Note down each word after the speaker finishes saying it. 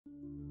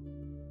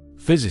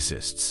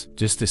Physicists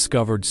just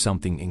discovered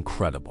something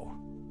incredible.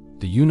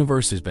 The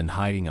universe has been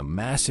hiding a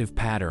massive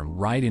pattern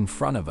right in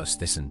front of us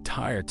this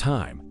entire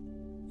time,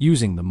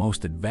 using the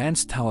most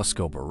advanced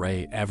telescope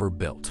array ever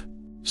built.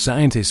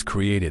 Scientists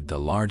created the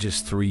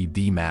largest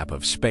 3D map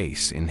of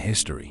space in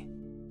history.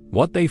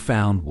 What they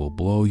found will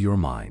blow your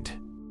mind.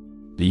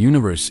 The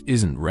universe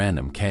isn't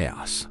random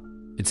chaos.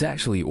 It's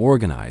actually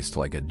organized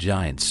like a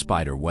giant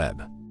spider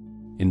web.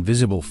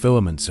 Invisible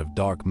filaments of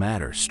dark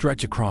matter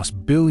stretch across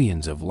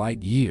billions of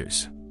light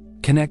years,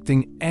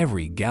 connecting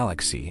every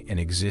galaxy in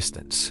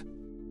existence.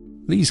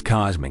 These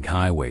cosmic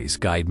highways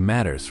guide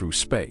matter through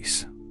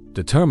space,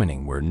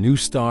 determining where new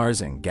stars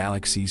and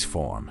galaxies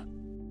form.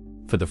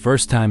 For the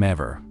first time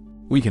ever,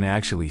 we can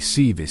actually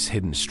see this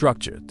hidden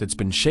structure that's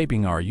been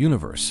shaping our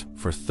universe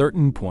for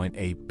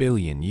 13.8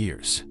 billion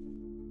years.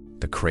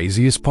 The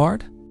craziest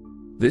part?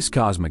 This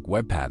cosmic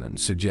web pattern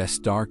suggests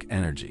dark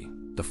energy,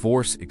 the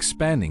force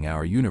expanding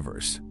our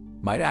universe,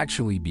 might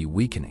actually be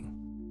weakening,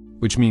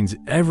 which means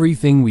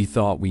everything we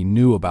thought we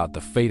knew about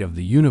the fate of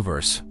the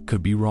universe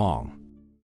could be wrong.